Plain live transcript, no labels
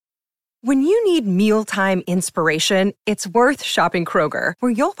When you need mealtime inspiration, it's worth shopping Kroger,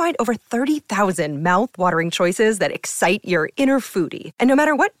 where you'll find over 30,000 mouth-watering choices that excite your inner foodie. And no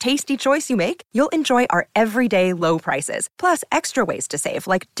matter what tasty choice you make, you'll enjoy our everyday low prices, plus extra ways to save,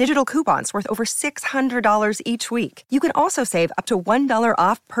 like digital coupons worth over $600 each week. You can also save up to $1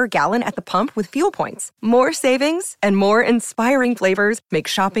 off per gallon at the pump with fuel points. More savings and more inspiring flavors make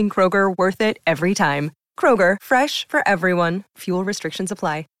shopping Kroger worth it every time. Kroger, fresh for everyone. Fuel restrictions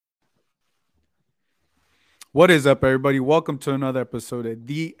apply. What is up, everybody? Welcome to another episode of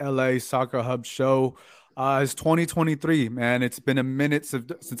the LA Soccer Hub Show. It's 2023, man. It's been a minute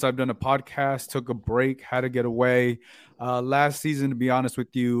since I've done a podcast. Took a break, had to get away. Last season, to be honest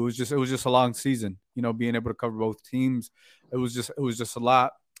with you, it was just a long season. You know, being able to cover both teams, it was just a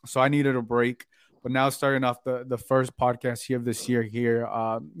lot. So I needed a break. But now, starting off the first podcast here of this year,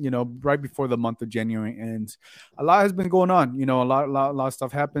 right before the month of January ends, a lot has been going on. You know, a lot of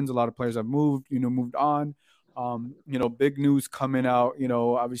stuff happens. A lot of players have moved. Moved on. Big news coming out,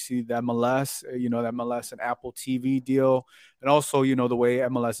 obviously the MLS, the MLS and Apple TV deal. And also, the way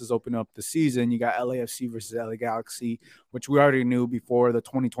MLS is opening up the season, you got LAFC versus LA Galaxy, which we already knew before the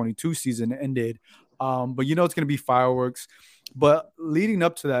 2022 season ended. But it's going to be fireworks. But leading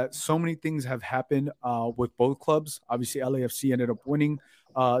up to that, so many things have happened with both clubs. Obviously, LAFC ended up winning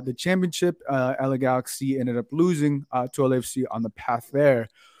the championship. LA Galaxy ended up losing to LAFC on the path there.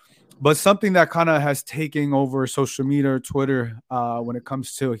 But something that kind of has taken over social media, Twitter, when it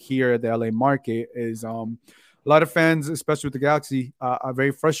comes to here at the LA market is a lot of fans, especially with the Galaxy, are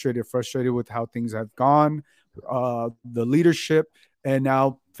very frustrated with how things have gone, the leadership, and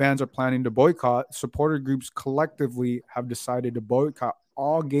now fans are planning to boycott. Supporter groups collectively have decided to boycott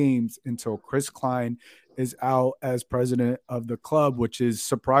all games until Chris Klein is out as president of the club, which is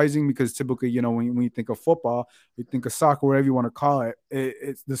surprising because typically, when you think of football, you think of soccer, whatever you want to call it,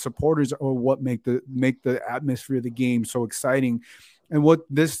 it's the supporters are what make the atmosphere of the game so exciting. And what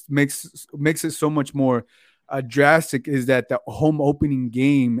this makes it so much more drastic is that the home opening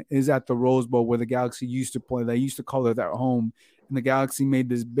game is at the Rose Bowl where the Galaxy used to play. They used to call it their home. And the Galaxy made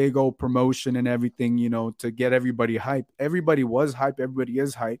this big old promotion and everything, to get everybody hyped. Everybody was hyped. Everybody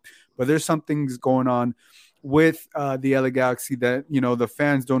is hyped. But there's some things going on with the LA Galaxy that, the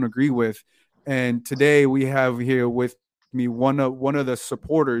fans don't agree with. And today we have here with me one of the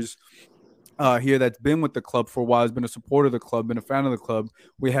supporters here that's been with the club for a while, has been a supporter of the club, been a fan of the club.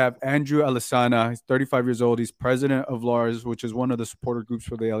 We have Andrew Alesana. He's 35 years old. He's president of LARS, which is one of the supporter groups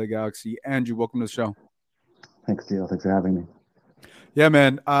for the LA Galaxy. Andrew, welcome to the show. Thanks, Gio. Thanks for having me. Yeah,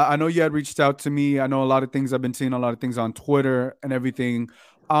 man. I know you had reached out to me. I know a lot of things. I've been seeing a lot of things on Twitter and everything.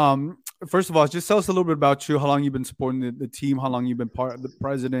 First of all, just tell us a little bit about you, how long you've been supporting the team, how long you've been part of the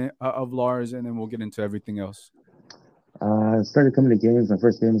president of LARS, and then we'll get into everything else. I started coming to games. My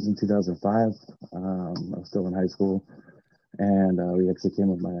first game was in 2005. I was still in high school, and we actually came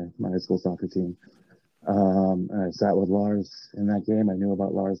with my high school soccer team. And I sat with LARS in that game. I knew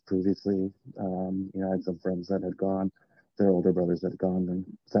about LARS previously. I had some friends that had gone. Their older brothers that had gone and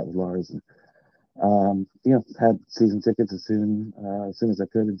sat with LARS. And, had season tickets as soon as I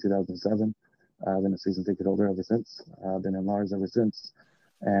could in 2007. I've been a season ticket holder ever since. I've been in LARS ever since.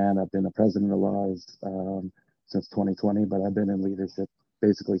 And I've been the president of LARS since 2020, but I've been in leadership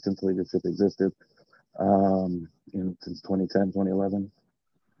basically since leadership existed, since 2010, 2011.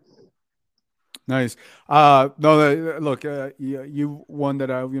 Nice. Look, you one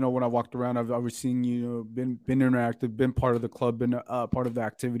that when I walked around, I've always seen you been interactive, been part of the club, been part of the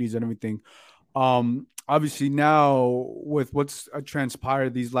activities and everything. Obviously now with what's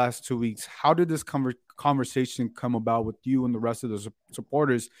transpired these last 2 weeks, how did this conversation come about with you and the rest of the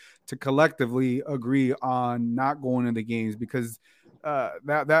supporters to collectively agree on not going to the games? Because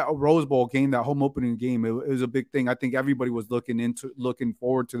that Rose Bowl game, that home opening game, it was a big thing. I think everybody was looking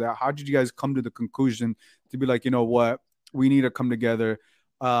forward to that. How did you guys come to the conclusion to be like, you know what, we need to come together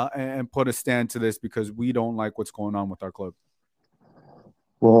and put a stand to this because we don't like what's going on with our club?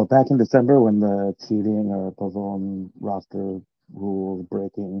 Well, back in December when the cheating or puzzle roster rule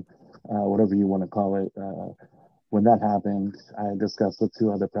breaking, whatever you want to call it, when that happened, I discussed with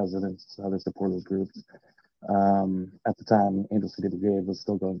two other presidents, other supporters groups. At the time, Angel City Brigade was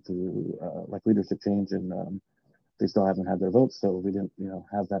still going through leadership change, and they still haven't had their votes, so we didn't,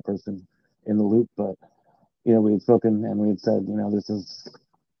 have that person in the loop. But we had spoken and we had said, this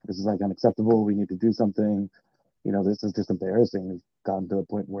is like unacceptable. We need to do something. This is just embarrassing. We've gotten to a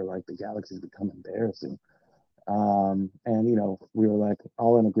point where the Galaxy's become embarrassing. And we were like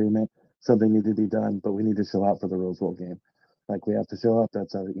all in agreement. Something needed to be done, but we need to show out for the Rose Bowl game. We have to show up.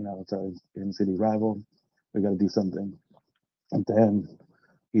 That's our, it's our in-city rival. We got to do something. And then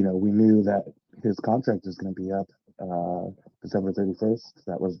we knew that his contract is going to be up December 31st.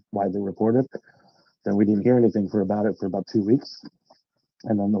 That was widely reported. Then we didn't hear anything for about 2 weeks.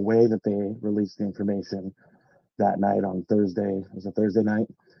 And then the way that they released the information that night on Thursday, it was a Thursday night,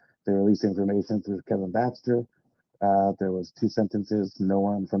 they released information through Kevin Baxter. There was 2 sentences. No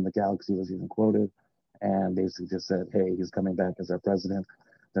one from the Galaxy was even quoted, and basically just said, "Hey, he's coming back as our president.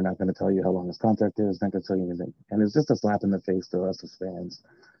 They're not going to tell you how long his contract is. Not going to tell you anything." And it's just a slap in the face to us as fans.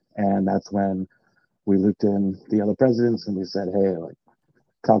 And that's when we looped in the other presidents and we said, "Hey, like,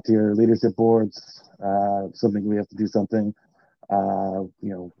 talk to your leadership boards. Something we have to do something. We're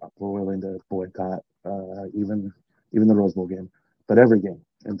willing to boycott even the Rose Bowl game, but every game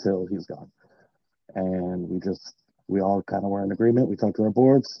until he's gone." And we all kind of were in agreement. We talked to our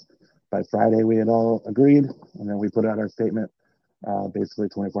boards. By Friday, we had all agreed, and then we put out our statement. Basically,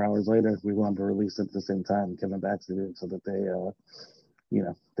 24 hours later, we wanted to release it at the same time Kevin Baxter did, so that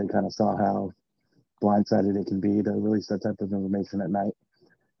they kind of saw how blindsided it can be to release that type of information at night.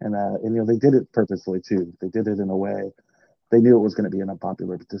 And they did it purposefully too. They did it in a way they knew it was going to be an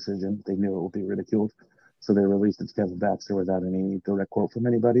unpopular decision. They knew it would be ridiculed, so they released it to Kevin Baxter without any direct quote from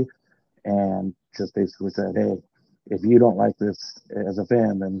anybody, and just basically said, "Hey, if you don't like this as a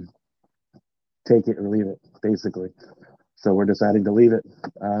fan, then take it or leave it," basically. So we're deciding to leave it.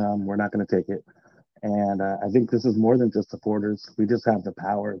 We're not going to take it. And I think this is more than just supporters. We just have the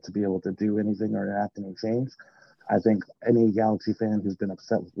power to be able to do anything or enact any change. I think any Galaxy fan who's been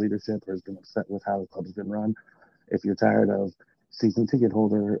upset with leadership or has been upset with how the club's been run, if you're tired of season ticket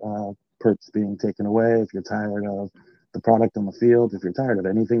holder perks being taken away, if you're tired of the product on the field, if you're tired of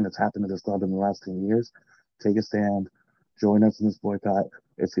anything that's happened to this club in the last 10 years, take a stand, join us in this boycott.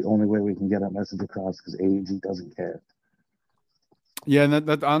 It's the only way we can get our message across because AEG doesn't care. Yeah, and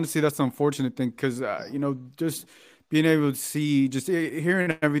that honestly, that's the unfortunate thing because just being able to see, just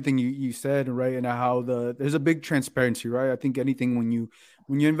hearing everything you said, right, and how there's a big transparency, right? I think anything when you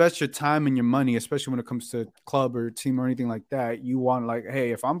invest your time and your money, especially when it comes to club or team or anything like that, you want like,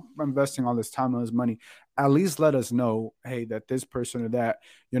 hey, if I'm investing all this time and this money, at least let us know, hey, that this person or that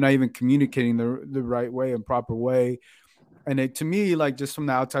you're not even communicating the right way and proper way. And to me, like just from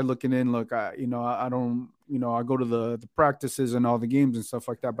the outside looking in, look, I don't, I go to the practices and all the games and stuff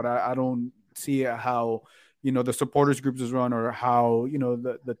like that, but I don't see how, the supporters groups is run or how,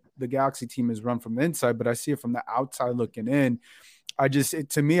 the Galaxy team is run from the inside, but I see it from the outside looking in.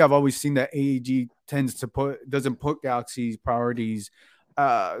 To me, I've always seen that AEG doesn't put Galaxy's priorities,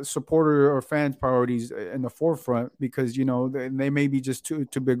 supporter or fans priorities in the forefront because they may be just too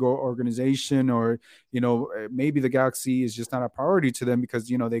big organization, or maybe the Galaxy is just not a priority to them because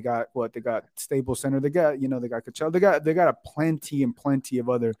they got Staples Center, they got Coachella, they got a plenty of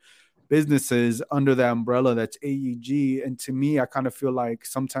other businesses under that umbrella that's AEG. And to me, I kind of feel like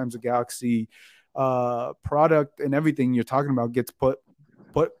sometimes the Galaxy product and everything you're talking about gets put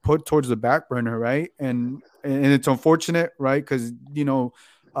towards the back burner, right? And it's unfortunate, right? Because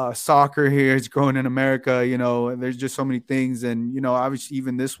soccer here is growing in America. There's just so many things, and obviously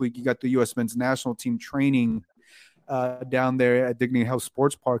even this week you got the U.S. men's national team training down there at Dignity Health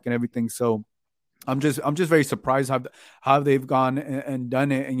Sports Park and everything. So I'm just very surprised how they've gone and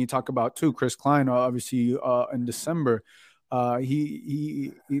done it. And you talk about too, Chris Klein, obviously in December.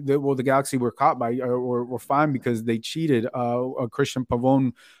 The Galaxy were caught by or were fined because they cheated. Christian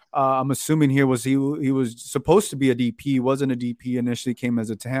Pavone, I'm assuming he was supposed to be a DP, wasn't a DP initially, came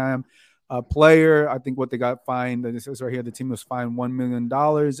as a TAM player. I think what they got fined, this is right here, the team was fined $1 million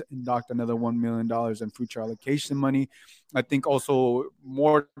and docked another $1 million in future allocation money. I think also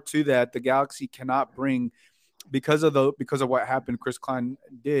more to that, the Galaxy cannot bring, because of what happened, Chris Klein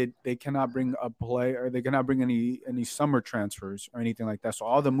did, they cannot bring a play, or they cannot bring any summer transfers or anything like that. So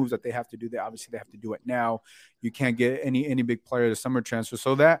all the moves that they have to do, they have to do it now. You can't get any big player to summer transfer.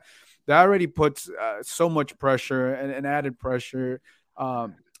 So that already puts so much pressure and added pressure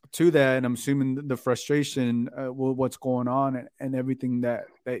to that. And I'm assuming the frustration with what's going on and everything that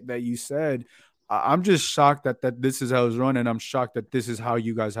you said. I'm just shocked that this is how it's run, and I'm shocked that this is how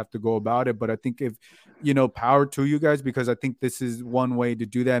you guys have to go about it. But I think if power to you guys, because I think this is one way to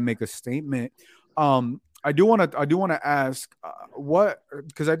do that and make a statement. I do want to ask what,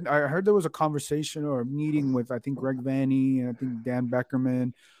 because I heard there was a conversation or a meeting with I think Greg Vanny and I think Dan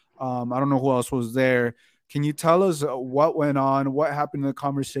Beckerman. I don't know who else was there. Can you tell us what went on, what happened in the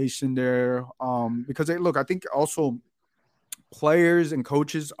conversation there? Because look, I think also players and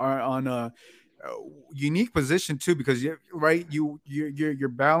coaches are on a unique position too, because you're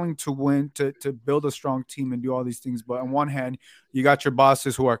battling to win, to build a strong team and do all these things. But on one hand, you got your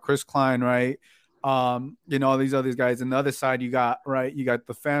bosses who are Chris Klein, right? All these other guys. And the other side, you got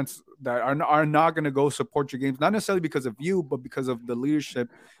the fans that are not going to go support your games, not necessarily because of you, but because of the leadership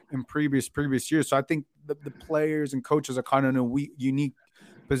in previous years. So I think the players and coaches are kind of in a unique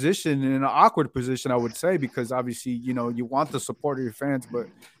position, in an awkward position, I would say, because obviously, you want the support of your fans, but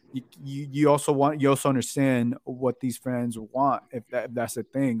you also understand what these fans want, if that's the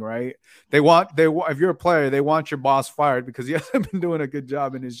thing, right? If you're a player, they want your boss fired because he hasn't been doing a good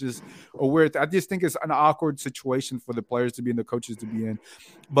job, and it's just a weird. I just think it's an awkward situation for the players to be in, the coaches to be in.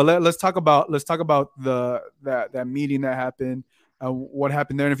 But let's talk about that meeting that happened. What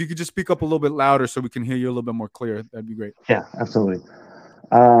happened there? And if you could just speak up a little bit louder so we can hear you a little bit more clear, that'd be great. Yeah, absolutely.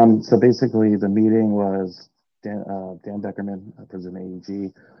 So basically, the meeting was Dan Beckerman, President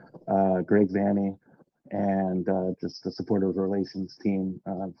AEG, Greg Vanny, and just the supportive relations team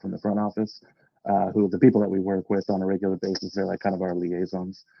from the front office, who the people that we work with on a regular basis. They're like kind of our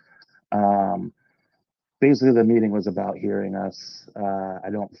liaisons. Um, Basically, the meeting was about hearing us.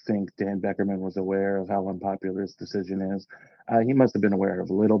 I don't think Dan Beckerman was aware of how unpopular his decision is. He must have been aware of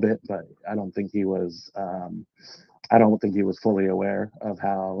a little bit, but I don't think he was. I don't think he was fully aware of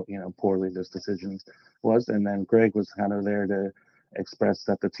how poorly this decision was. And then Greg was kind of there to express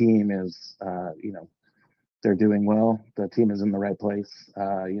that the team is, they're doing well. The team is in the right place.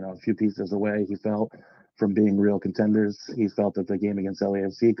 A few pieces away, he felt, from being real contenders. He felt that the game against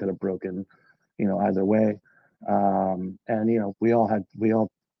LAFC could have broken, either way. And we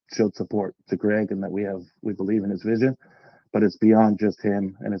all showed support to Greg, and that we believe in his vision. But it's beyond just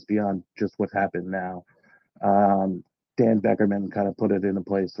him, and it's beyond just what happened now. Um, Dan Beckerman kind of put it in a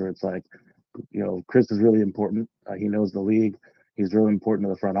place where it's like, Chris is really important. He knows the league. He's really important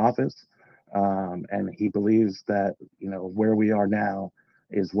to the front office. And he believes that, where we are now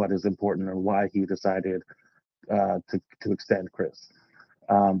is what is important, and why he decided to extend Chris.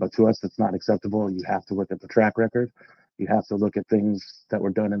 But to us, it's not acceptable. You have to look at the track record. You have to look at things that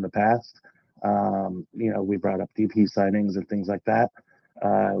were done in the past. We brought up DP signings and things like that.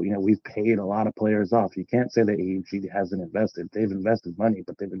 We've paid a lot of players off. You can't say that AEG hasn't invested. They've invested money,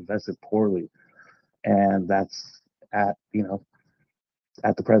 but they've invested poorly, and that's at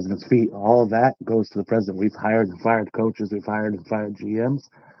at the president's feet. All of that goes to the president. We've hired and fired coaches. We've hired and fired GMs,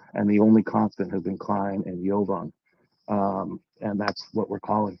 and the only constant has been Klein and Jovan, and that's what we're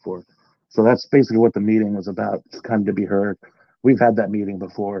calling for. So that's basically what the meeting was about. It's kind of to be heard. We've had that meeting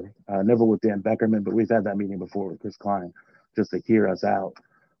before, never with Dan Beckerman, but we've had that meeting before with Chris Klein, just to hear us out.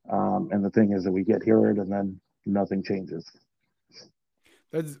 And the thing is that we get heard, and then nothing changes.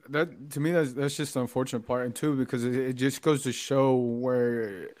 That to me, that's just the unfortunate part, and too, because it just goes to show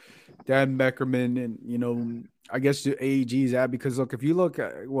where Dan Beckerman and I guess the AEG is at. Because look, if you look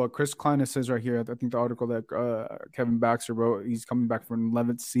at what Chris Klein says right here, I think the article that Kevin Baxter wrote, he's coming back for an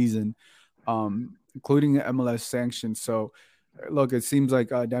 11th season, including MLS sanctions. So look, it seems like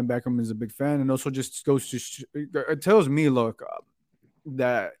Dan Beckerman is a big fan, and also just goes to it tells me, look,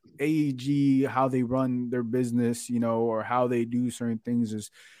 that AEG, how they run their business, or how they do certain things is,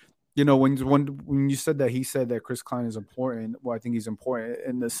 when you said that, he said that Chris Klein is important. Well, I think he's important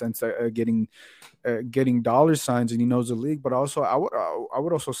in the sense that getting dollar signs, and he knows the league. But also, I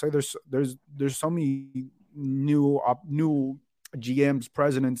would also say there's so many new GMs,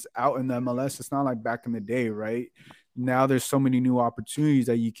 presidents out in the MLS. It's not like back in the day, right? Now there's so many new opportunities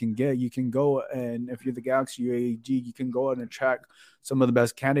that you can get. You can go, and if you're the Galaxy or AEG, you can go and attract some of the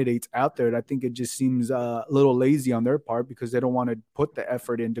best candidates out there. And I think it just seems a little lazy on their part, because they don't want to put the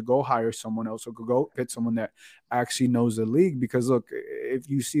effort in to go hire someone else, or go get someone that actually knows the league. Because look, if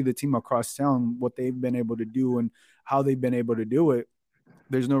you see the team across town, what they've been able to do and how they've been able to do it,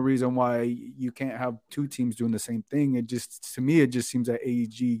 there's no reason why you can't have two teams doing the same thing. To me, it just seems that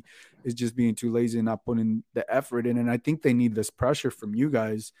AEG is just being too lazy and not putting the effort in. And I think they need this pressure from you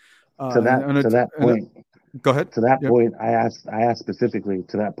guys. To that point, go ahead. To that point, I asked specifically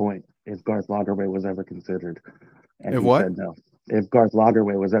to that point if Garth Lagerwey was ever considered, and if he what? said no. If Garth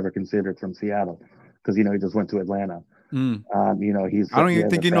Lagerwey was ever considered from Seattle, because he just went to Atlanta. He's. I don't even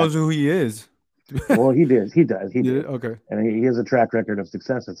think he knows who he is. Well, he did. He does. He did. Okay. And he has a track record of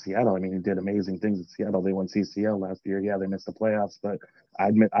success at Seattle. I mean, he did amazing things at Seattle. They won CCL last year. Yeah, they missed the playoffs, but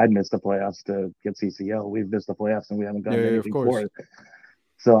I'd missed the playoffs to get CCL. We've missed the playoffs, and we haven't gotten anything for it.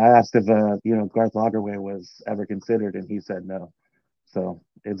 So I asked if Garth Lagerway was ever considered, and he said no. So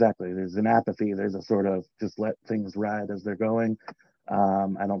exactly, there's an apathy. There's a sort of just let things ride as they're going.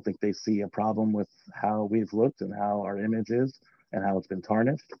 I don't think they see a problem with how we've looked and how our image is and how it's been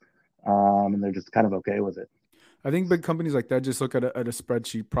tarnished. And they're just kind of okay with it. I think big companies like that just look at a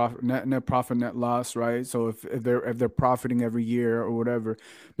spreadsheet, profit, net profit, net loss, right? So if they're profiting every year or whatever,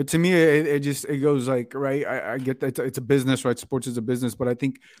 but to me it goes like, right. I get that it's a business, right? Sports is a business, but I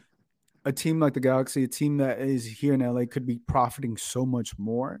think a team like the Galaxy, a team that is here in LA, could be profiting so much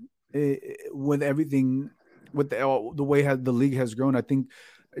more with everything, with the way the league has grown. I think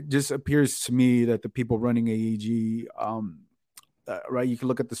it just appears to me that the people running AEG, right, you can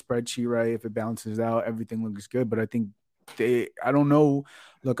look at the spreadsheet, right? If it balances out, everything looks good. But I think I don't know.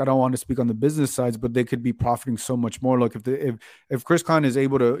 Look, I don't want to speak on the business sides, but they could be profiting so much more. Look, if Chris Klein is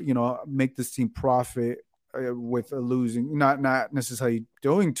able to, make this team profit with a losing, not necessarily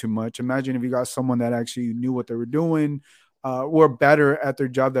doing too much. Imagine if you got someone that actually knew what they were doing, were better at their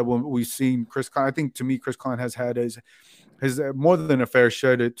job. That when we've seen Chris Klein, I think to me, Chris Klein has had his more than a fair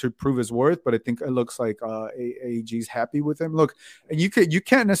share to prove his worth, but I think it looks like AEG's happy with him. Look, and you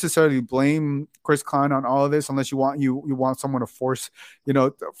can't necessarily blame Chris Klein on all of this unless you want someone to force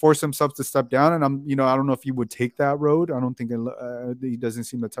himself to step down. And I don't know if he would take that road. I don't think he doesn't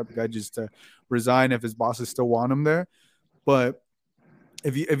seem the type of guy just to resign if his bosses still want him there. But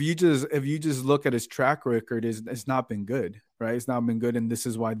if you just look at his track record, it's not been good, right? It's not been good, and this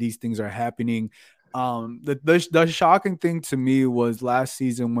is why these things are happening. The shocking thing to me was last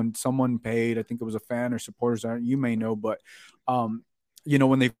season when someone paid, I think it was a fan or supporters, you may know, but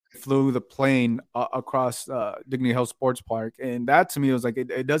when they flew the plane across Dignity Health Sports Park, and that to me was like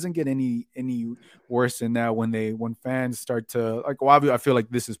it doesn't get any worse than that when fans start to like. Well, I feel like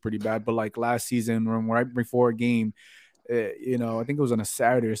this is pretty bad, but like last season when right before a game, I think it was on a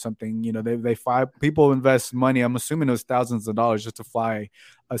Saturday or something. They five people invest money. I'm assuming it was thousands of dollars just to fly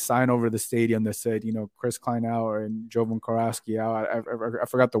a sign over the stadium that said, Chris Klein out and Jovan Karaski out. I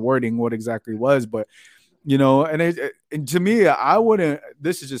forgot the wording, what exactly it was, but and to me, I wouldn't.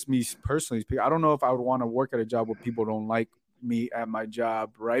 This is just me personally speaking. I don't know if I would want to work at a job where people don't like me at my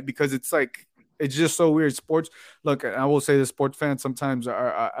job, right? Because it's like it's just so weird. Sports. Look, I will say the sports fans sometimes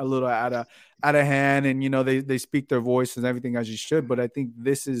are a little out of hand, and they speak their voice and everything as you should. But I think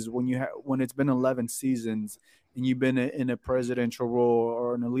this is when it's been 11 seasons and you've been in a presidential role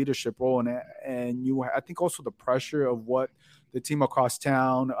or in a leadership role, and I think also the pressure of what the team across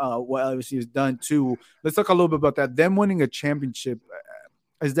town, what LSU has done too. Let's talk a little bit about that. Them winning a championship,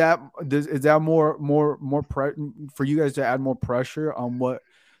 is that for you guys to add more pressure on what?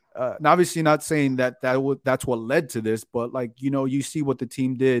 And obviously, not saying that's what led to this, but like you see what the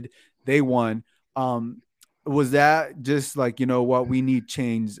team did, they won. Was that just like what we need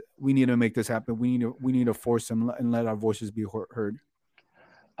change? We need to make this happen. We need to force them and let our voices be heard.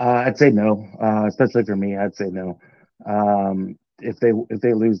 I'd say no, especially for me. I'd say no. If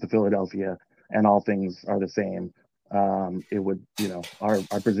they lose to Philadelphia and all things are the same, it would our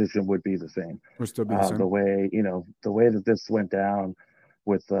position would be the same. We're still be the same. The way that this went down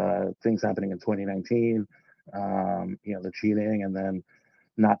with things happening in 2019, the cheating and then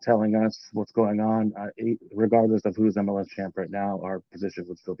not telling us what's going on, regardless of who's MLS champ right now, our position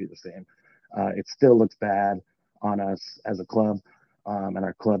would still be the same. It still looks bad on us as a club, and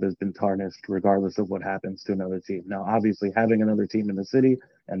our club has been tarnished regardless of what happens to another team. Now, obviously, having another team in the city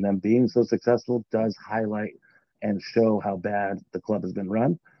and them being so successful does highlight and show how bad the club has been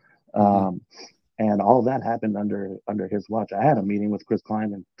run. And all that happened under his watch. I had a meeting with Chris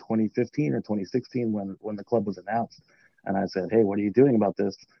Klein in 2015 or 2016 when the club was announced, and I said, "Hey, what are you doing about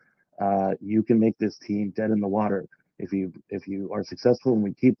this? You can make this team dead in the water if you are successful and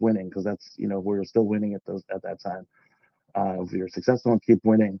we keep winning, because that's we're still winning at that time. If you're successful and keep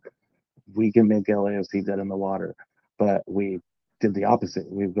winning, we can make LAFC dead in the water." But we did the opposite.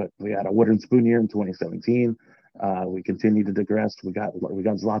 We had a wooden spoon year in 2017. We continued to digress. We got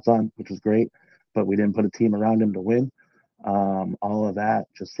Zlatan, which was great, but we didn't put a team around him to win. All of that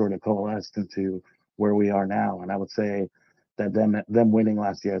just sort of coalesced into where we are now. And I would say that them winning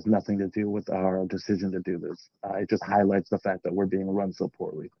last year has nothing to do with our decision to do this. It just highlights the fact that we're being run so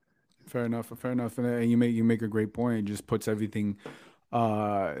poorly. Fair enough. And you make a great point. It just puts everything,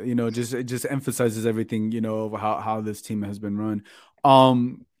 it just emphasizes everything, of how this team has been run.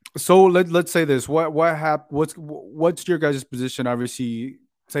 So let's say this. What's your guys' position? Obviously,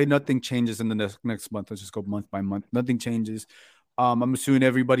 say nothing changes in the next month. Let's just go month by month. Nothing changes. I'm assuming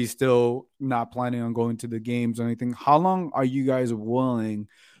everybody's still not planning on going to the games or anything. How long are you guys willing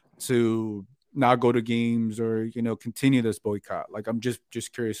to not go to games or continue this boycott? Like, I'm just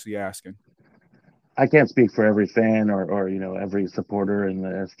curiously asking. I can't speak for every fan or every supporter in the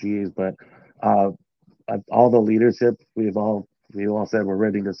SGs, but all the leadership we all said we're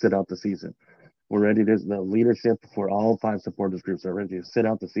ready to sit out the season. The leadership for all 5 supporters groups are ready to sit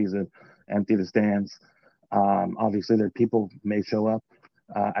out the season, empty the stands, Obviously, there people may show up.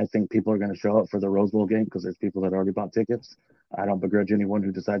 I think people are going to show up for the Rose Bowl game because there's people that already bought tickets. I don't begrudge anyone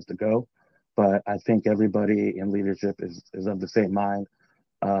who decides to go, but I think everybody in leadership is of the same mind,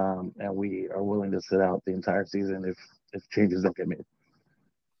 and we are willing to sit out the entire season if changes don't get made.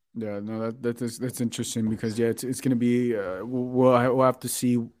 Yeah, no, that's interesting because yeah, it's gonna be we'll have to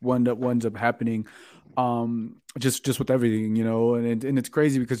see what ends up happening, just with everything, and it's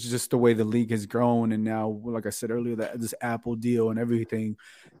crazy because it's just the way the league has grown, and now, like I said earlier, that this Apple deal and everything,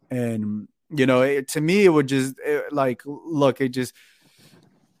 and to me, it would just like look, it just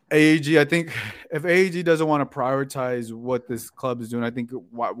AEG. I think if AEG doesn't want to prioritize what this club is doing, I think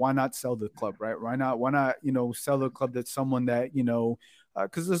why not sell the club, right? Why not sell the club that's someone that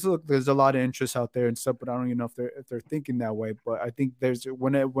because there's a lot of interest out there and stuff, but I don't even know if they're thinking that way. But I think there's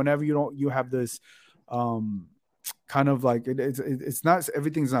whenever you have this kind of like it's not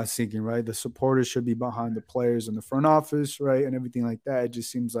everything's not sinking, right? The supporters should be behind the players in the front office, right, and everything like that. It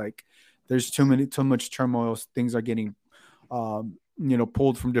just seems like there's too much turmoil. Things are getting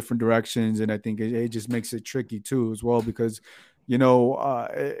pulled from different directions, and I think it just makes it tricky too as well because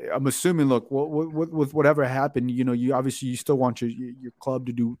I'm assuming, look, with whatever happened, you obviously you still want your club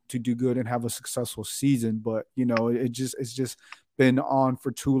to do good and have a successful season, but it's just been on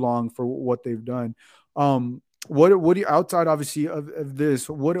for too long for what they've done. What do you, outside obviously of this,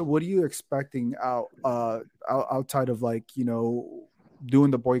 what are you expecting outside of like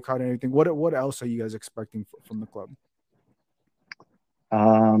doing the boycott and everything? What else are you guys expecting from the club?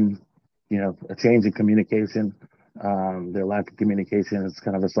 Um, a change in communication. Their lack of communication is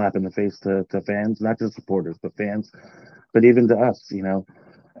kind of a slap in the face to fans, not just supporters, but fans, but even to us.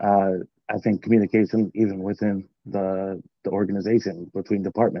 Uh, I think communication, even within the organization between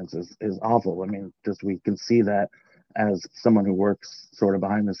departments, is awful. I mean, just we can see that as someone who works sort of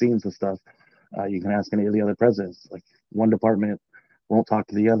behind the scenes with stuff. You can ask any of the other presidents. Like one department won't talk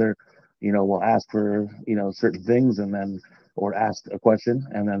to the other. Will ask for certain things, and then or ask a question,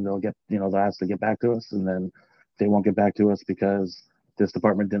 and then they'll ask to get back to us, and then they won't get back to us because this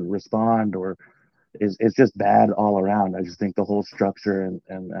department didn't respond, or it's just bad all around. I just think the whole structure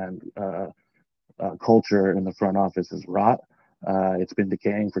and culture in the front office is rot. It's been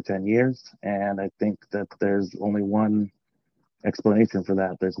decaying for 10 years, and I think that there's only one explanation for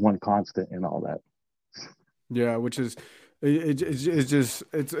that. There's one constant in all that. Yeah, which is it's just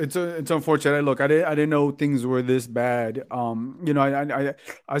it's unfortunate. Look, I didn't know things were this bad.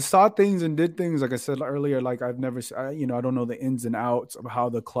 I saw things and did things like I said earlier. Like I've never, I don't know the ins and outs of how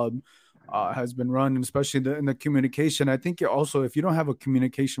the club has been run, and especially in the communication. I think also if you don't have a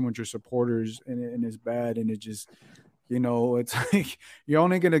communication with your supporters and it's bad, and it just it's like you're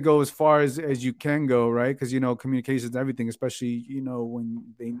only going to go as far as you can go, right? Because communication is everything, especially when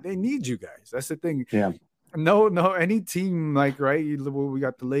they need you guys. That's the thing. Yeah. No, any team, like, right, we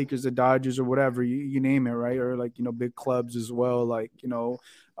got the Lakers, the Dodgers, or whatever, you name it, right? Or like big clubs as well, like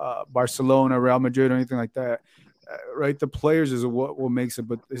Barcelona, Real Madrid, or anything like that, right? The players is what makes it,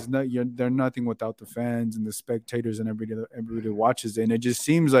 but it's not, they're nothing without the fans and the spectators and everybody that watches it. And it just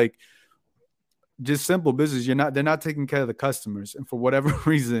seems like just simple business. They're not taking care of the customers, and for whatever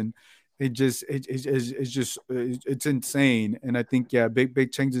reason, it's insane. And I think, yeah,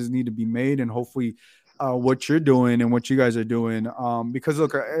 big changes need to be made, and hopefully what you're doing and what you guys are doing, because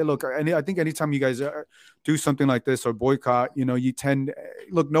I think anytime you guys do something like this or boycott, you tend,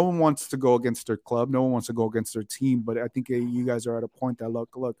 look, no one wants to go against their club, no one wants to go against their team, but I think you guys are at a point that look,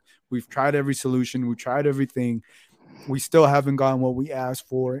 we've tried every solution, we tried everything, we still haven't gotten what we asked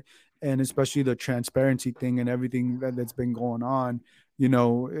for. And especially the transparency thing and everything that's been going on,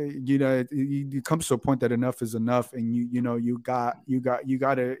 it comes to a point that enough is enough, and you gotta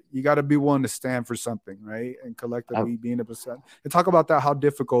be willing to stand for something, right? And collectively being able to and talk about that, how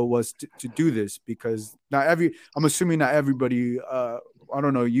difficult it was to do this, because I'm assuming not everybody, I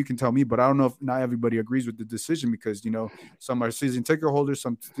don't know, you can tell me, but I don't know if not everybody agrees with the decision, because some are season ticket holders,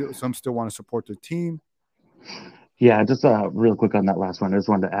 some still want to support their team. Yeah, just real quick on that last one. I just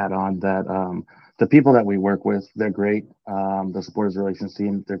wanted to add on that the people that we work with, they're great. The supporters relations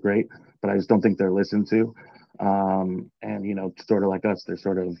team, they're great, but I just don't think they're listened to. And sort of like us,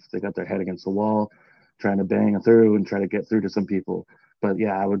 they got their head against the wall, trying to bang through and try to get through to some people. But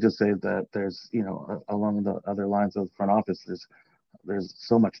yeah, I would just say that there's along the other lines of the front office, there's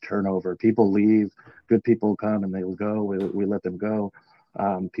so much turnover. People leave, good people come and they will go. We let them go.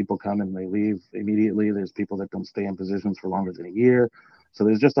 People come and they leave immediately. There's people that don't stay in positions for longer than a year. So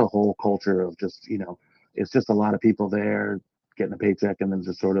there's just a whole culture of just, it's just a lot of people there getting a paycheck, and then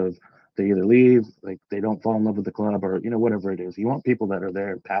just sort of they either leave, like they don't fall in love with the club, or, whatever it is. You want people that are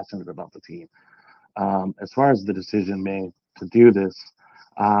there and passionate about the team. As far as the decision made to do this,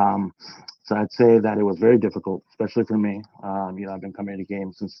 um, so I'd say that it was very difficult, especially for me. I've been coming to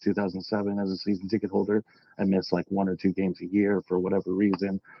games since 2007 as a season ticket holder. I miss like 1 or 2 games a year for whatever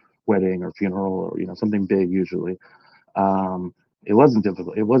reason, wedding or funeral or something big usually. Um, it wasn't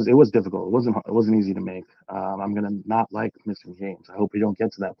difficult. It was difficult. It wasn't easy to make. I'm gonna not like missing games. I hope we don't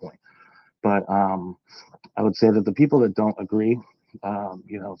get to that point. But I would say that the people that don't agree,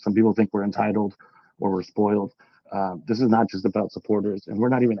 some people think we're entitled or we're spoiled. This is not just about supporters, and we're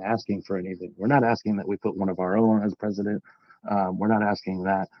not even asking for anything. We're not asking that we put one of our own as president. We're not asking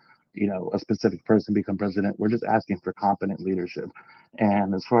that, a specific person become president. We're just asking for competent leadership.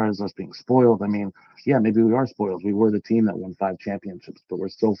 And as far as us being spoiled, I mean, yeah, maybe we are spoiled. We were the team that won 5 championships, but we're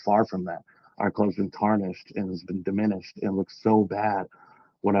so far from that. Our club's been tarnished and has been diminished and looks so bad.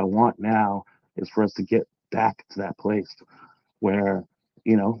 What I want now is for us to get back to that place where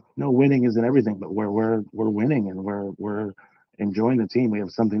no winning isn't everything, but where we're winning and we're enjoying the team. We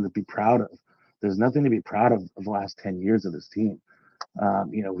have something to be proud of. There's nothing to be proud of the last 10 years of this team.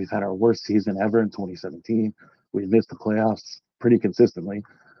 We've had our worst season ever in 2017. We've missed the playoffs pretty consistently.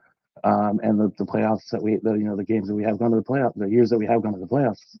 And the playoffs that the games that we have gone to the playoffs, the years that we have gone to the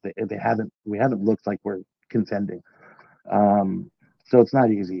playoffs, we haven't looked like we're contending. So it's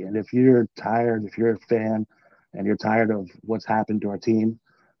not easy. And if you're tired, if you're a fan and you're tired of what's happened to our team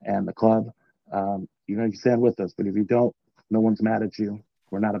and the club, you stand with us. But if you don't, no one's mad at you.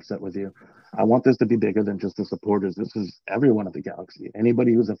 We're not upset with you. I want this to be bigger than just the supporters. This is everyone of the Galaxy.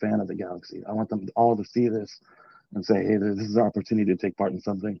 Anybody who's a fan of the Galaxy. I want them all to see this and say, hey, this is our opportunity to take part in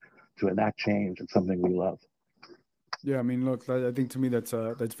something, to enact change. It's something we love. Yeah, I mean, look, I think to me that's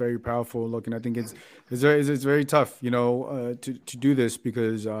very powerful. Look, and I think it's very tough, to do this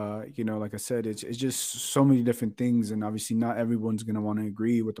because like I said, it's just so many different things, and obviously not everyone's gonna want to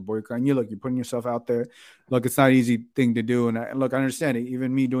agree with the boycott. And you're putting yourself out there. Look, it's not an easy thing to do, and look, I understand it.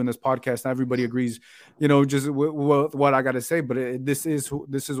 Even me doing this podcast, not everybody agrees, just with what I got to say. But this is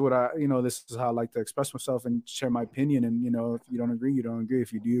what this is how I like to express myself and share my opinion. And if you don't agree, you don't agree.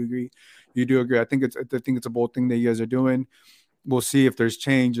 If you do agree, you do agree. I think it's a bold thing that you guys are doing. We'll see if there's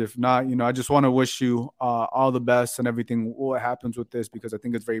change. If not, I just want to wish you all the best and everything. What happens with this, because I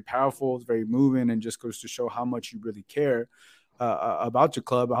think it's very powerful, it's very moving, and just goes to show how much you really care about your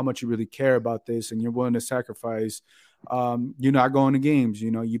club, how much you really care about this, and you're willing to sacrifice. You're not going to games.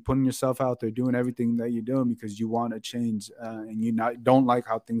 You putting yourself out there, doing everything that you're doing because you want to change, and you don't like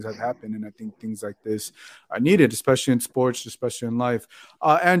how things have happened. And I think things like this are needed, especially in sports, especially in life.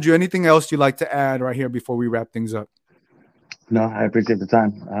 Andrew, anything else you'd like to add right here before we wrap things up? No, I appreciate the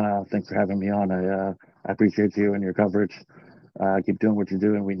time. Thanks for having me on. I appreciate you and your coverage. Keep doing what you're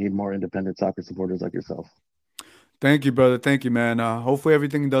doing. We need more independent soccer supporters like yourself. Thank you, brother. Thank you, man. Hopefully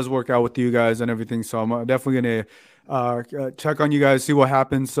everything does work out with you guys and everything. So I'm definitely going to check on you guys, see what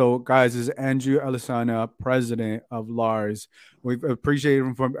happens. So, guys, this is Andrew Alesana, president of LARS. We appreciate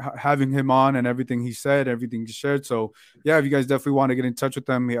him for having him on and everything he said, everything he shared. So, yeah, if you guys definitely want to get in touch with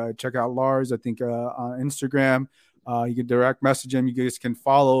them, check out LARS, I think, on Instagram. You can direct message them. You guys can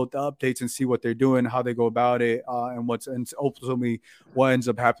follow the updates and see what they're doing, how they go about it, and ultimately what ends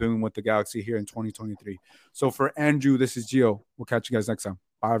up happening with the Galaxy here in 2023. So for Andrew, this is Gio. We'll catch you guys next time.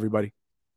 Bye, everybody.